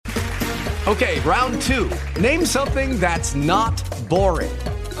Okay, round two. Name something that's not boring.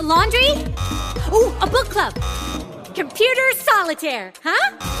 A laundry? Ooh, a book club. Computer solitaire,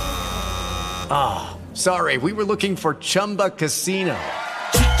 huh? Ah, sorry, we were looking for Chumba Casino.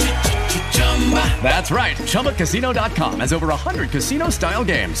 That's right, ChumbaCasino.com has over 100 casino-style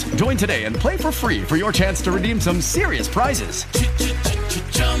games. Join today and play for free for your chance to redeem some serious prizes.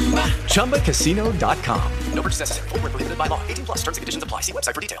 ChumbaCasino.com. No purchase necessary. Void where prohibited by law. 18+ terms and conditions apply. See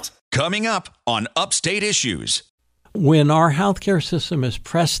website for details. Coming up on Upstate Issues. When our healthcare system is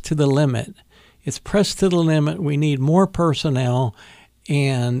pressed to the limit, we need more personnel,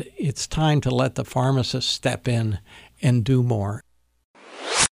 and it's time to let the pharmacists step in and do more.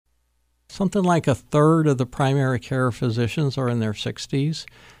 Something like a third of the primary care physicians are in their 60s.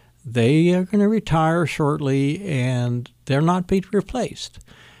 They are going to retire shortly, and they're not being replaced.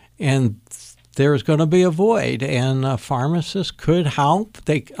 And there's going to be a void, and pharmacists could help.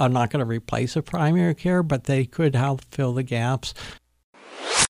 They are not going to replace a primary care, but they could help fill the gaps.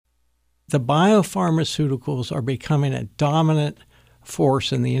 The biopharmaceuticals are becoming a dominant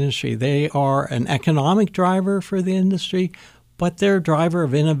force in the industry. They are an economic driver for the industry, but they're a driver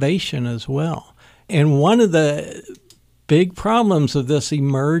of innovation as well. And one of the big problems of this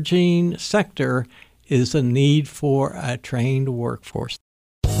emerging sector is the need for a trained workforce.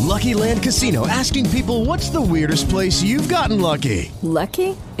 Lucky Land Casino, asking people, what's the weirdest place you've gotten lucky?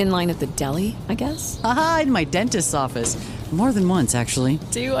 Lucky? In line at the deli, I guess? Aha, in my dentist's office. More than once, actually.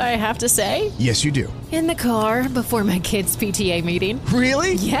 Do I have to say? Yes, you do. In the car before my kids' PTA meeting.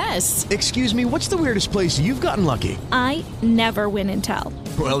 Really? Yes. Excuse me, what's the weirdest place you've gotten lucky? I never win and tell.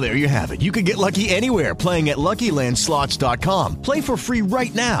 Well, there you have it. You can get lucky anywhere, playing at LuckyLandSlots.com. Play for free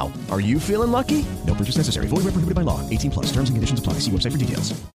right now. Are you feeling lucky? No purchase necessary. Void where prohibited by law. 18+. Terms and conditions apply. See website for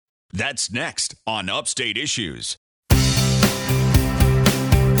details. That's next on Upstate Issues.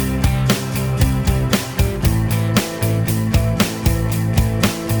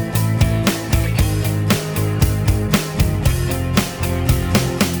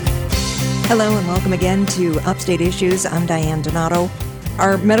 Hello and welcome again to Upstate Issues. I'm Diane Donato.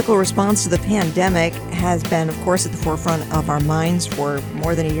 Our medical response to the pandemic has been, of course, at the forefront of our minds for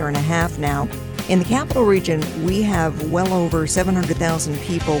more than a year and a half now. In the capital region, we have well over 700,000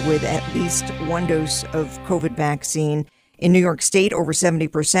 people with at least one dose of COVID vaccine. In New York State, over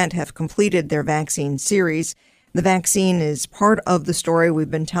 70% have completed their vaccine series. The vaccine is part of the story we've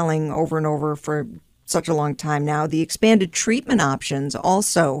been telling over and over for such a long time now. The expanded treatment options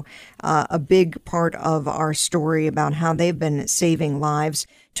also a big part of our story about how they've been saving lives.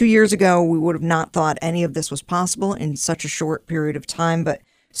 2 years ago, we would have not thought any of this was possible in such a short period of time, but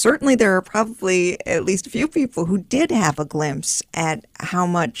certainly there are probably at least a few people who did have a glimpse at how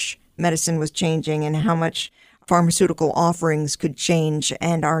much medicine was changing and how much pharmaceutical offerings could change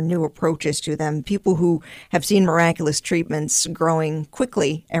and our new approaches to them. People who have seen miraculous treatments growing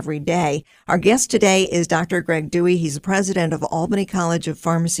quickly every day. Our guest today is Dr. Greg Dewey. He's the president of Albany College of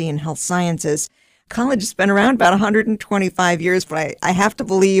Pharmacy and Health Sciences. College has been around about 125 years, but I have to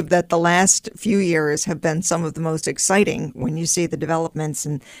believe that the last few years have been some of the most exciting when you see the developments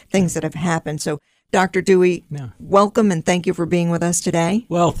and things that have happened. So, Dr. Dewey, welcome and thank you for being with us today.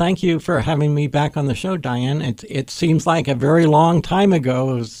 Well, thank you for having me back on the show, Diane. It seems like a very long time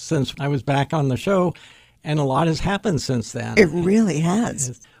ago since I was back on the show, and a lot has happened since then. It really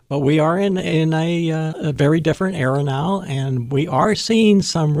has. But we are in a very different era now, and we are seeing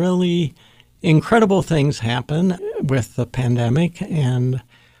some really incredible things happen with the pandemic. And,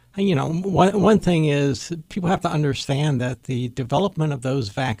 you know, one thing is people have to understand that the development of those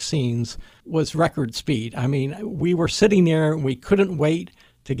vaccines was record speed. I mean, we were sitting there, we couldn't wait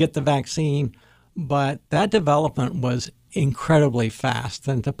to get the vaccine, but that development was incredibly fast.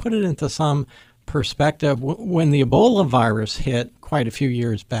 And to put it into some perspective, when the Ebola virus hit quite a few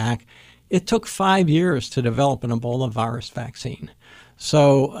years back, it took 5 years to develop an Ebola virus vaccine.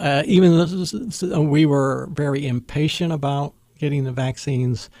 So even though we were very impatient about getting the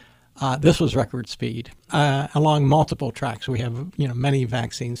vaccines, this was record speed along multiple tracks. We have many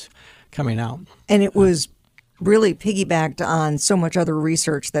vaccines coming out, and it was really piggybacked on so much other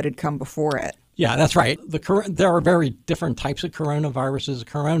research that had come before it. Yeah, that's right. There are very different types of coronaviruses.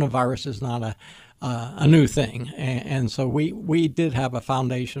 Coronavirus is not a new thing, and so we did have a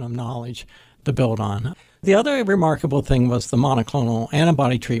foundation of knowledge to build on. The other remarkable thing was the monoclonal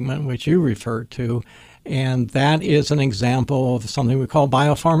antibody treatment, which you referred to, and that is an example of something we call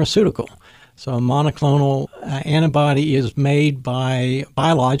biopharmaceutical. So a monoclonal antibody is made by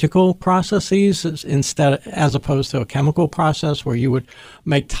biological processes as opposed to a chemical process where you would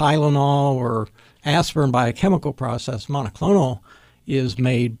make Tylenol or aspirin by a chemical process. Monoclonal is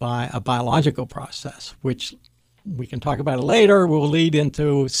made by a biological process, which we can talk about it later. We'll lead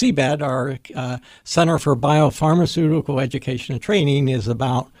into CBET, our Center for Biopharmaceutical Education and Training, is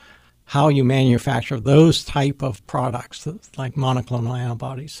about how you manufacture those type of products like monoclonal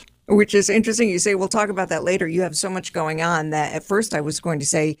antibodies. Which is interesting. You say we'll talk about that later. You have so much going on that at first I was going to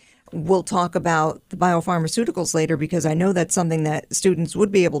say we'll talk about the biopharmaceuticals later, because I know that's something that students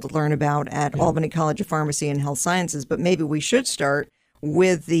would be able to learn about at Albany College of Pharmacy and Health Sciences. But maybe we should start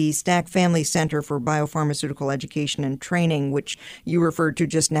with the Stack Family Center for Biopharmaceutical Education and Training, which you referred to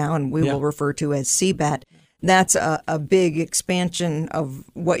just now and we will refer to as CBET. That's a big expansion of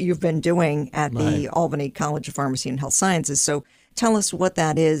what you've been doing at the Albany College of Pharmacy and Health Sciences. So tell us what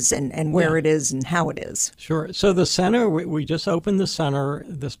that is and where it is and how it is. Sure. So the center, we just opened the center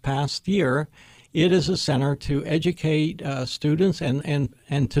this past year. It is a center to educate students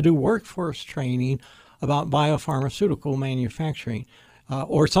and to do workforce training about biopharmaceutical manufacturing,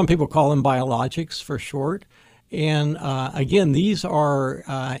 or some people call them biologics for short. And again, these are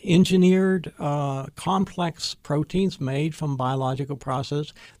engineered complex proteins made from biological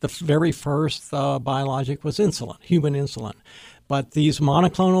process. The very first biologic was insulin, human insulin. But these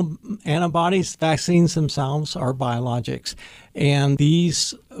monoclonal antibodies, vaccines themselves, are biologics. And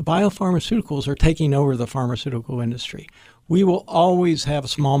these biopharmaceuticals are taking over the pharmaceutical industry. We will always have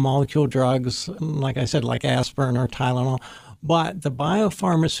small molecule drugs, like I said, like aspirin or Tylenol. But the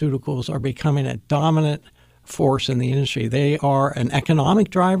biopharmaceuticals are becoming a dominant force in the industry. They are an economic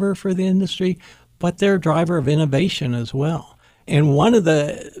driver for the industry, but they're a driver of innovation as well. And one of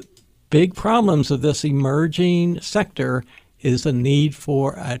the big problems of this emerging sector is the need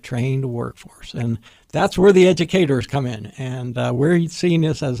for a trained workforce. And that's where the educators come in. And we're seeing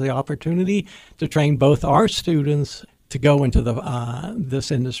this as the opportunity to train both our students to go into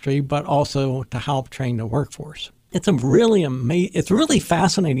this industry, but also to help train the workforce. It's a really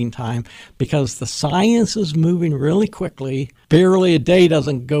fascinating time because the science is moving really quickly. Barely a day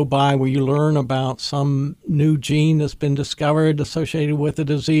doesn't go by where you learn about some new gene that's been discovered associated with a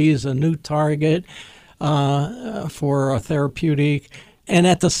disease, a new target for a therapeutic. And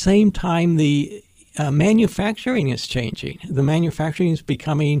at the same time, the manufacturing is changing. The manufacturing is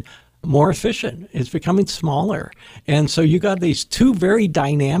becoming more efficient. It's becoming smaller. And so you got these two very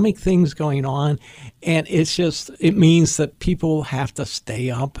dynamic things going on. And it means that people have to stay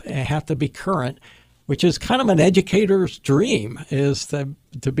up and have to be current, which is kind of an educator's dream, is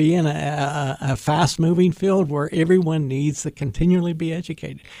to be in a fast-moving field where everyone needs to continually be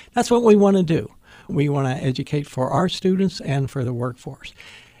educated. That's what we want to do. We want to educate for our students and for the workforce.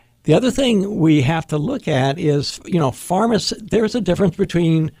 The other thing we have to look at is, there's a difference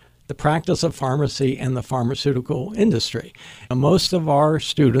between the practice of pharmacy and the pharmaceutical industry. Most of our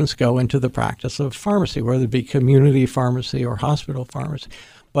students go into the practice of pharmacy, whether it be community pharmacy or hospital pharmacy.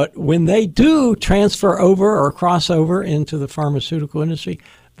 But when they do transfer over or cross over into the pharmaceutical industry,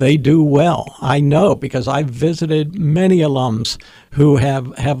 they do well. I know because I've visited many alums who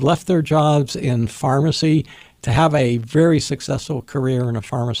have left their jobs in pharmacy to have a very successful career in a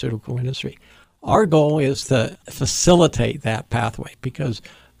pharmaceutical industry. Our goal is to facilitate that pathway because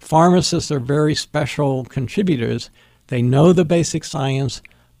pharmacists are very special contributors. They know the basic science,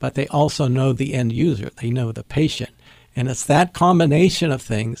 but they also know the end user. They know the patient. And it's that combination of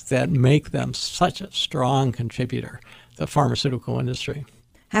things that make them such a strong contributor to the pharmaceutical industry.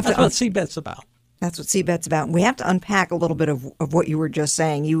 That's what CBET's about. That's what CBET's about. We have to unpack a little bit of what you were just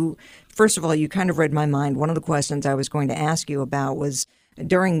saying. First of all, you kind of read my mind. One of the questions I was going to ask you about was,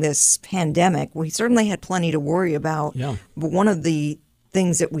 during this pandemic, we certainly had plenty to worry about. Yeah. But one of the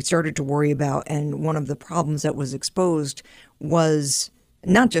things that we started to worry about, and one of the problems that was exposed, was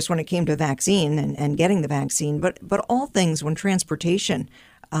not just when it came to vaccine and getting the vaccine, but all things when transportation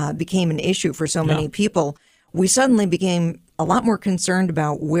became an issue for so many people. We suddenly became a lot more concerned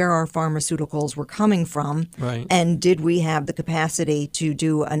about where our pharmaceuticals were coming from, right, and did we have the capacity to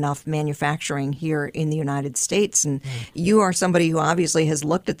do enough manufacturing here in the United States? And you are somebody who obviously has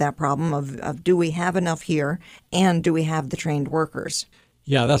looked at that problem of do we have enough here, and do we have the trained workers?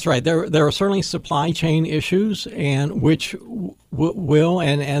 Yeah, that's right. There are certainly supply chain issues, and which will,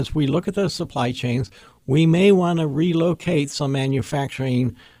 and as we look at those supply chains, we may want to relocate some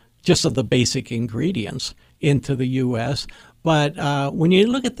manufacturing just of the basic ingredients into the U.S. But when you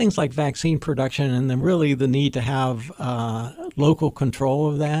look at things like vaccine production and then really the need to have local control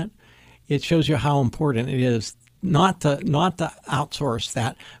of that, it shows you how important it is not to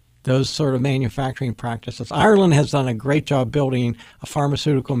outsource those sort of manufacturing practices. Ireland has done a great job building a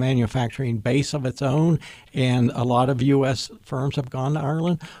pharmaceutical manufacturing base of its own, and a lot of U.S. firms have gone to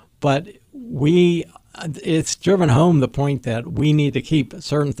Ireland. But we it's driven home the point that we need to keep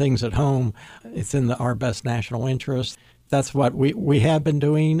certain things at home. It's in our best national interest. That's what we have been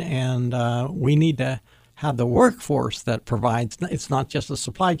doing, and we need to have the workforce that provides. It's not just a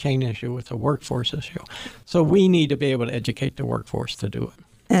supply chain issue, it's a workforce issue. So we need to be able to educate the workforce to do it.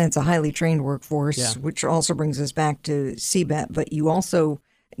 And it's a highly trained workforce, which also brings us back to CBET. But you also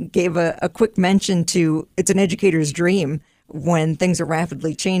gave a quick mention to it's an educator's dream when things are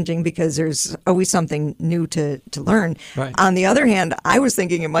rapidly changing because there's always something new to learn. Right. On the other hand, I was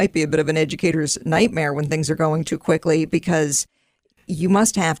thinking it might be a bit of an educator's nightmare when things are going too quickly because you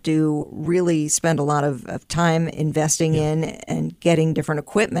must have to really spend a lot of time investing in and getting different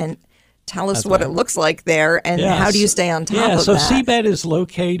equipment. Tell us what it looks like there and how do you stay on top of that? So CBET is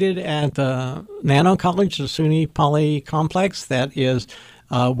located at the Nano College, the SUNY Poly Complex. That is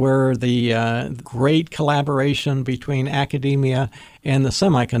where the great collaboration between academia and the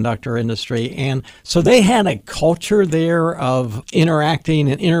semiconductor industry. And so they had a culture there of interacting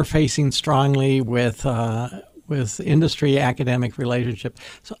and interfacing strongly with industry academic relationship.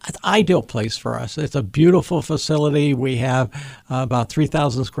 So it's an ideal place for us. It's a beautiful facility. We have about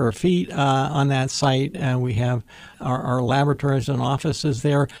 3,000 square feet on that site, and we have our laboratories and offices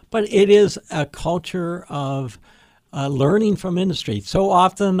there. But it is a culture of learning from industry. So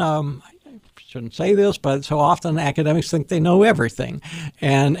often, I shouldn't say this, but so often academics think they know everything,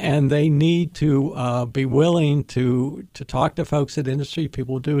 and they need to be willing to talk to folks at industry.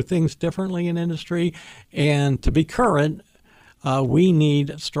 People do things differently in industry, and to be current, we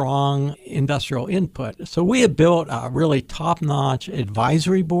need strong industrial input. So we have built a really top-notch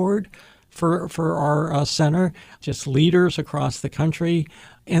advisory board for our center, just leaders across the country,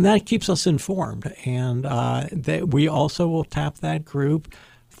 and that keeps us informed. And we also will tap that group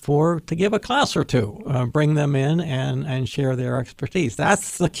to give a class or two, bring them in and share their expertise.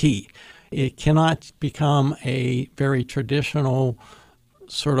 That's the key. It cannot become a very traditional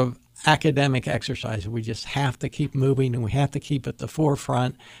sort of academic exercise. We just have to keep moving, and we have to keep at the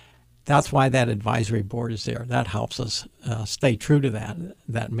forefront. That's why that advisory board is there. That helps us stay true to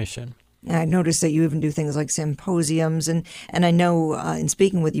that mission. I noticed that you even do things like symposiums, and I know in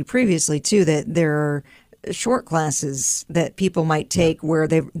speaking with you previously, too, that there are short classes that people might take where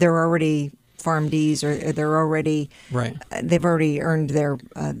they're already PharmDs or they're already they've already earned their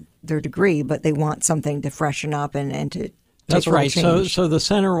degree, but they want something to freshen up and to That's right. Change. So the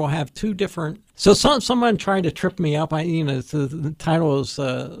center will have two different. So someone tried to trip me up. The title is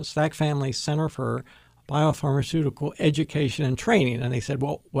Stack Family Center for Biopharmaceutical Education and Training, and they said,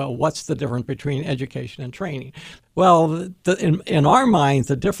 well, what's the difference between education and training? Well, in our minds,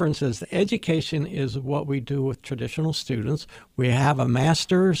 the difference is the education is what we do with traditional students. We have a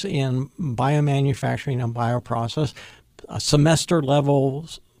master's in biomanufacturing and bioprocess, a semester level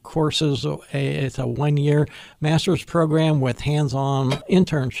courses. It's a 1-year master's program with hands-on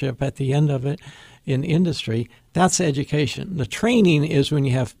internship at the end of it in industry. That's education. The training is when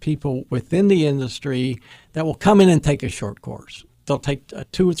you have people within the industry that will come in and take a short course. They'll take a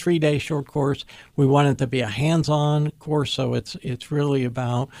 2 or 3 day short course. We want it to be a hands-on course, so it's really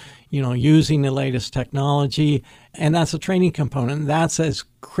about using the latest technology, and that's a training component. That's as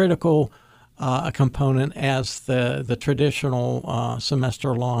critical a component as the traditional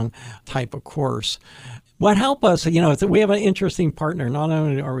semester-long type of course. What help us, we have an interesting partner. Not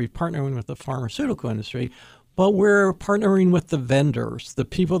only are we partnering with the pharmaceutical industry, but we're partnering with the vendors, the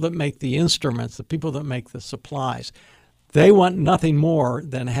people that make the instruments, the people that make the supplies. They want nothing more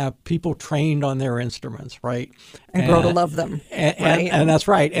than have people trained on their instruments, right? And grow to love them. And that's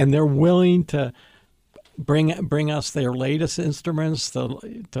right. And they're willing to bring us their latest instruments to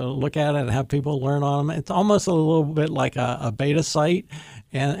look at it and have people learn on them. It's almost a little bit like a beta site.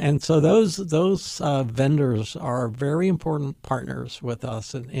 And so those vendors are very important partners with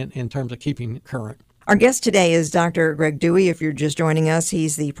us in terms of keeping current. Our guest today is Dr. Greg Dewey. If you're just joining us,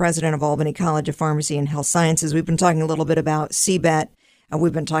 he's the president of Albany College of Pharmacy and Health Sciences. We've been talking a little bit about CBET, and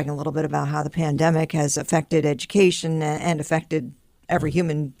we've been talking a little bit about how the pandemic has affected education and affected every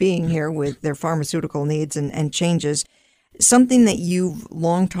human being here with their pharmaceutical needs and changes. Something that you've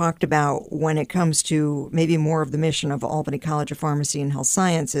long talked about when it comes to maybe more of the mission of Albany College of Pharmacy and Health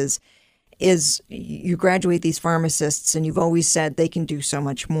Sciences is you graduate these pharmacists, and you've always said they can do so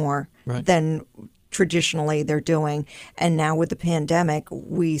much more than traditionally they're doing. And now with the pandemic,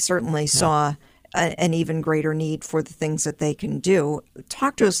 we certainly saw an even greater need for the things that they can do.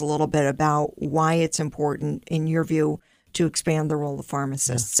 Talk to us a little bit about why it's important, in your view, to expand the role of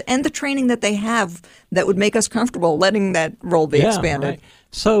pharmacists and the training that they have that would make us comfortable letting that role be expanded. Right.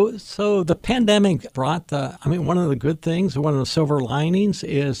 So the pandemic brought one of the good things, one of the silver linings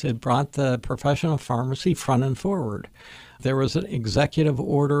is it brought the profession of pharmacy front and forward. There was an executive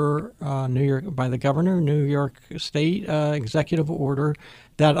order by the governor, New York State executive order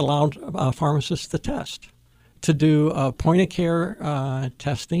that allowed pharmacists to test, to do point-of-care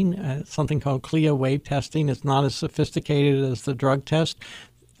testing, something called CLIA wave testing. It's not as sophisticated as the drug test,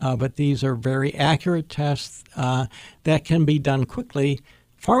 but these are very accurate tests that can be done quickly.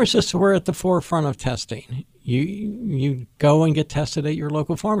 Pharmacists were at the forefront of testing. You go and get tested at your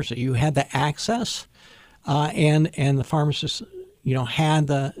local pharmacy. You had the access, and the pharmacists had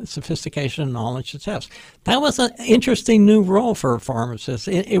the sophistication and knowledge to test. That was an interesting new role for pharmacists.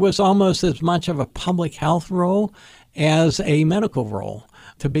 It was almost as much of a public health role as a medical role,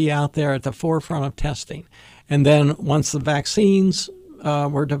 to be out there at the forefront of testing. And then once the vaccines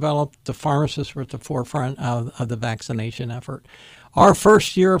were developed, the pharmacists were at the forefront of the vaccination effort. Our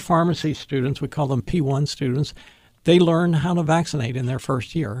first year of pharmacy students, we call them P1 students, they learn how to vaccinate in their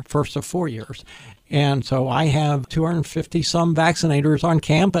first of 4 years. And so I have 250-some vaccinators on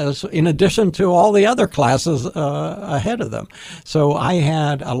campus in addition to all the other classes ahead of them. So I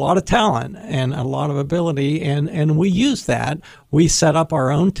had a lot of talent and a lot of ability, and we used that. We set up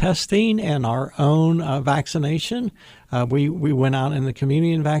our own testing and our own vaccination. We went out in the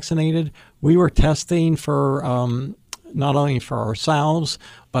community and vaccinated. We were testing for not only for ourselves,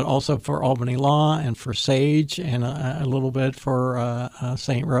 but also for Albany Law and for SAGE and a little bit for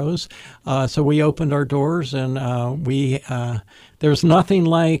St. Rose. So we opened our doors, and there's nothing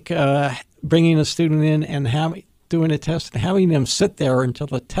like bringing a student in and doing a test and having them sit there until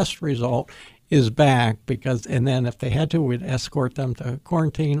the test result is back, and then if they had to, we'd escort them to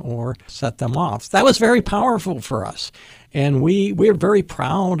quarantine or set them off. That was very powerful for us. And we're very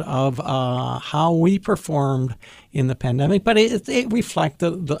proud of how we performed in the pandemic, but it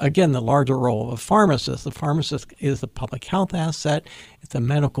reflected, again, the larger role of a pharmacist. The pharmacist is a public health asset. It's a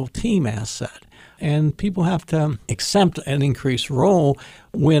medical team asset. And people have to accept an increased role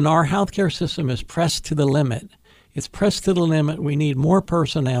when our healthcare system is pressed to the limit. It's pressed to the limit. We need more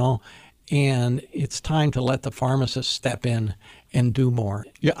personnel, and it's time to let the pharmacist step in and do more.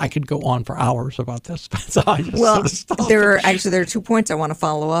 Yeah, I could go on for hours about this. So there are 2 points I want to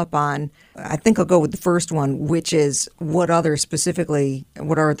follow up on. I think I'll go with the first one, which is what are other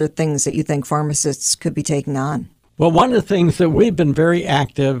things that you think pharmacists could be taking on? Well, one of the things that we've been very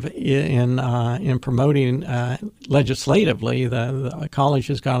active in promoting legislatively, the college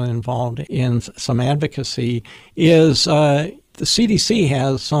has gotten involved in some advocacy, is the CDC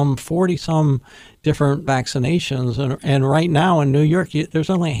has some 40-some different vaccinations, and right now in New York, there's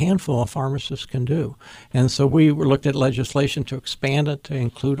only a handful of pharmacists can do. And so we looked at legislation to expand it to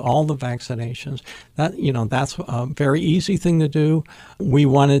include all the vaccinations. That's a very easy thing to do. We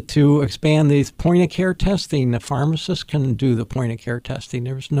wanted to expand these point-of-care testing. The pharmacists can do the point-of-care testing.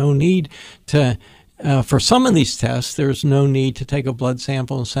 There's no need to for some of these tests, there's no need to take a blood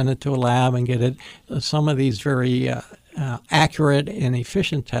sample and send it to a lab and get it. Some of these very accurate and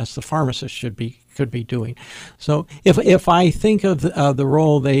efficient tests, the pharmacist could be doing. So if I think of the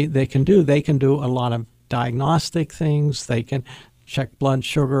role they can do a lot of diagnostic things. They can check blood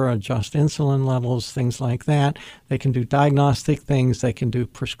sugar, adjust insulin levels, things like that. They can do diagnostic things. They can do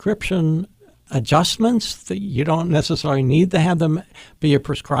prescription adjustments that you don't necessarily need to have them be a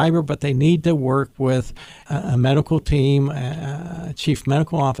prescriber, but they need to work with a medical team, a chief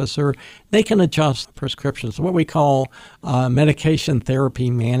medical officer. They can adjust prescriptions, what we call medication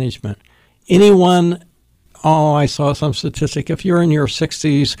therapy management. I saw some statistic, if you're in your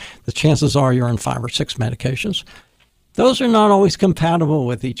 60s, the chances are you're on 5 or 6 medications. Those are not always compatible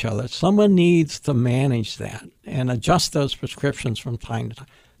with each other. Someone needs to manage that and adjust those prescriptions from time to time.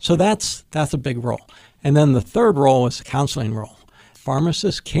 So that's a big role. And then the third role is the counseling role.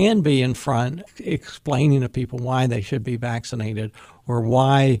 Pharmacists can be in front explaining to people why they should be vaccinated or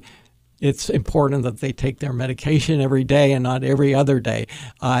why it's important that they take their medication every day and not every other day.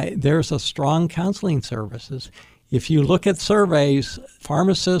 There's a strong counseling services. If you look at surveys,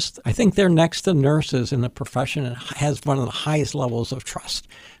 pharmacists, I think they're next to nurses in the profession and has one of the highest levels of trust.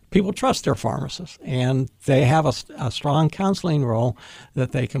 People trust their pharmacists, and they have a strong counseling role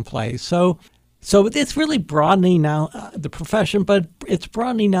that they can play. So it's really broadening out the profession, but it's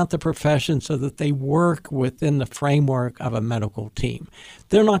broadening out the profession so that they work within the framework of a medical team.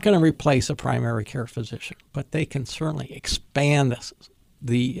 They're not going to replace a primary care physician, but they can certainly expand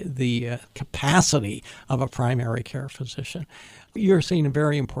the capacity of a primary care physician. You're seeing a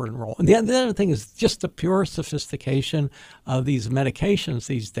very important role. And the other thing is just the pure sophistication of these medications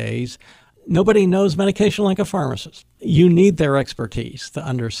these days. Nobody knows medication like a pharmacist. You need their expertise to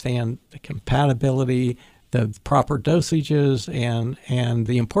understand the compatibility, the proper dosages, and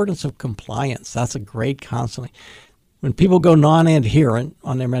the importance of compliance. That's a great constantly. When people go non-adherent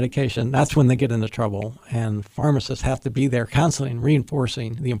on their medication, that's when they get into trouble. And pharmacists have to be there constantly and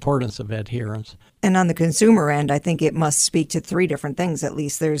reinforcing the importance of adherence. And on the consumer end, I think it must speak to three different things at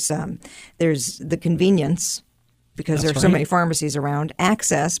least. There's the convenience, because there are so many pharmacies around.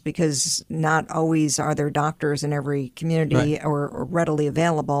 Access, because not always are there doctors in every community or readily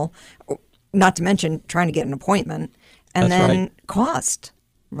available. Not to mention trying to get an appointment. And then cost,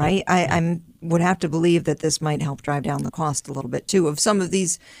 right? I would have to believe that this might help drive down the cost a little bit, too, of some of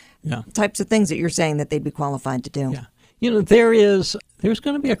these types of things that you're saying that they'd be qualified to do. Yeah. You know, there's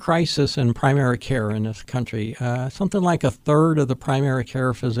going to be a crisis in primary care in this country. Something like a third of the primary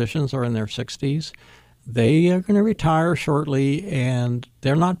care physicians are in their 60s. They are going to retire shortly, and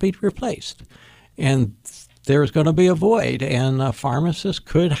they're not being replaced. And there's going to be a void, and pharmacists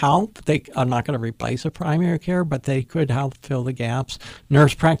could help. They are not going to replace a primary care, but they could help fill the gaps.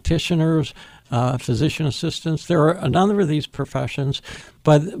 Nurse practitioners, physician assistants, there are a number of these professions,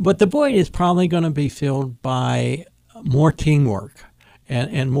 but the void is probably going to be filled by more teamwork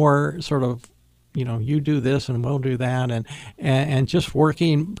and more sort of, you know, you do this and we'll do that, and just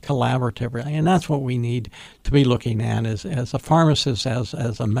working collaboratively. And that's what we need to be looking at as a pharmacist,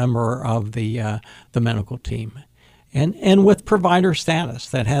 as a member of the medical team. And with provider status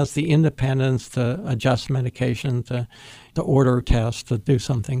that has the independence to adjust medication, to order tests, to do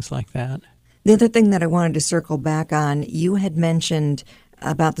some things like that. The other thing that I wanted to circle back on, you had mentioned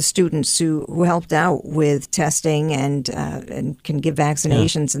about the students who helped out with testing and can give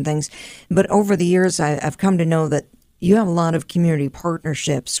vaccinations and things. But over the years, I've come to know that you have a lot of community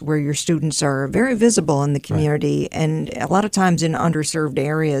partnerships where your students are very visible in the community and a lot of times in underserved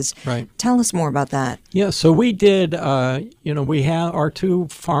areas. Right. Tell us more about that. Yeah, so we did, we have our two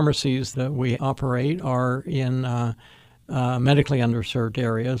pharmacies that we operate are in medically underserved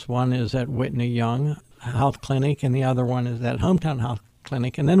areas. One is at Whitney Young Health Clinic and the other one is at Hometown Health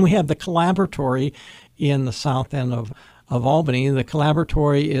Clinic. And then we have the Collaboratory in the south end of Albany. The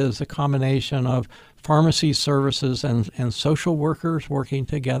Collaboratory is a combination of pharmacy services and social workers working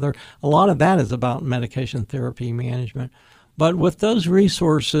together. A lot of that is about medication therapy management. But with those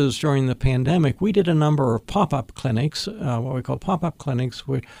resources during the pandemic, we did a number of pop-up clinics, what we call pop-up clinics.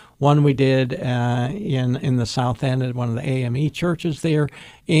 One we did in the south end at one of the AME churches there.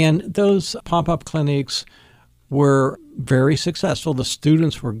 And those pop-up clinics were very successful. The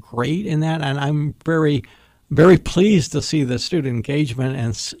students were great in that, and I'm very, very pleased to see the student engagement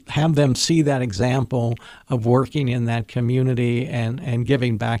and have them see that example of working in that community and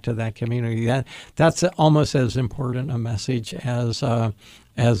giving back to that community. That's almost as important a message as the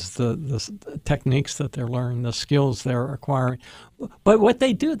techniques that they're learning, the skills they're acquiring. But what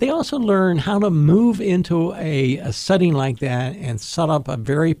they do, they also learn how to move into a setting like that and set up a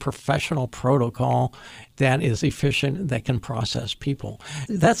very professional protocol that is efficient, that can process people.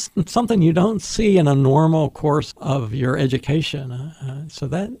 That's something you don't see in a normal course of your education. So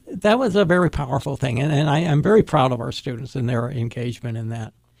that was a very powerful thing. And I am very proud of our students and their engagement in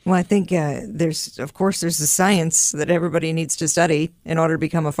that. Well, I think there's the science that everybody needs to study in order to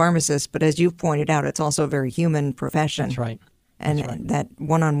become a pharmacist. But as you've pointed out, it's also a very human profession. That's right. And that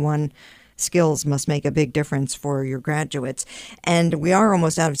one-on-one skills must make a big difference for your graduates. And we are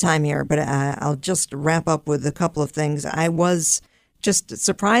almost out of time here, but I'll just wrap up with a couple of things. I was just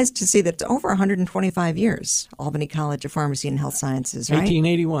surprised to see that it's over 125 years, Albany College of Pharmacy and Health Sciences, right?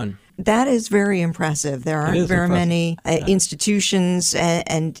 1881. That is very impressive. There aren't very many institutions,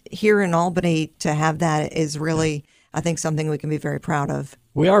 and here in Albany to have that is really, I think, something we can be very proud of.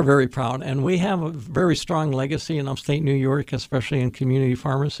 We are very proud, and we have a very strong legacy in upstate New York, especially in community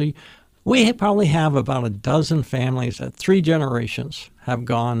pharmacy. We probably have about a dozen families that 3 generations have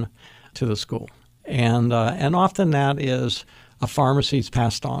gone to the school, and often that is a pharmacy's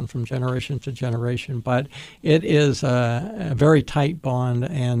passed on from generation to generation, but it is a very tight bond,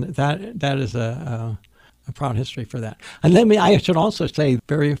 and that is a proud history for that. And I should also say, the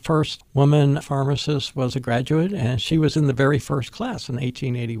very first woman pharmacist was a graduate, and she was in the very first class in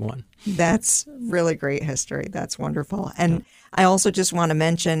 1881. That's really great history. That's wonderful. And I also just want to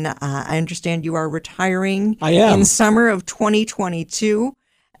mention, I understand you are retiring I am. in summer of 2022.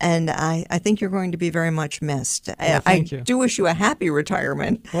 and I think you're going to be very much missed. Well, I thank you. do wish you a happy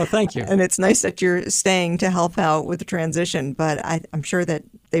retirement. Well, thank you. And it's nice that you're staying to help out with the transition, but I'm sure that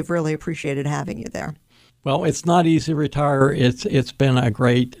they've really appreciated having you there. Well, it's not easy to retire. It's been a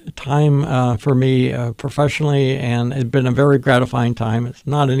great time for me professionally, and it's been a very gratifying time. It's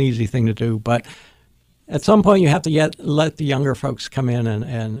not an easy thing to do, but at some point you have to let the younger folks come in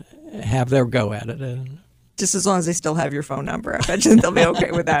and have their go at it. Just as long as they still have your phone number, I bet you they'll be okay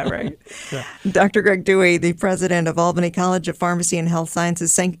with that, right? Yeah. Dr. Greg Dewey, the president of Albany College of Pharmacy and Health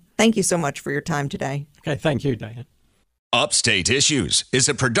Sciences, thank you so much for your time today. Okay, thank you, Diane. Upstate Issues is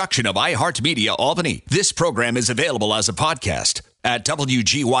a production of iHeartMedia Albany. This program is available as a podcast at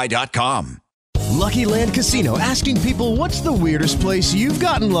WGY.com. Lucky Land Casino, asking people, what's the weirdest place you've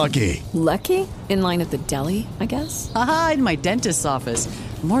gotten lucky? Lucky? In line at the deli, I guess? Aha, in my dentist's office.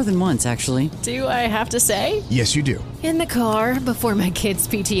 More than once, actually. Do I have to say? Yes, you do. In the car before my kids'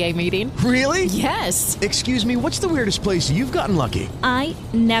 PTA meeting. Really? Yes. Excuse me, what's the weirdest place you've gotten lucky? I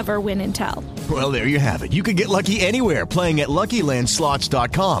never win and tell. Well, there you have it. You can get lucky anywhere, playing at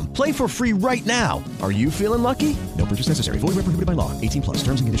LuckyLandSlots.com. Play for free right now. Are you feeling lucky? No purchase necessary. Void where prohibited by law. 18+.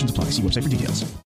 Terms and conditions apply. See website for details.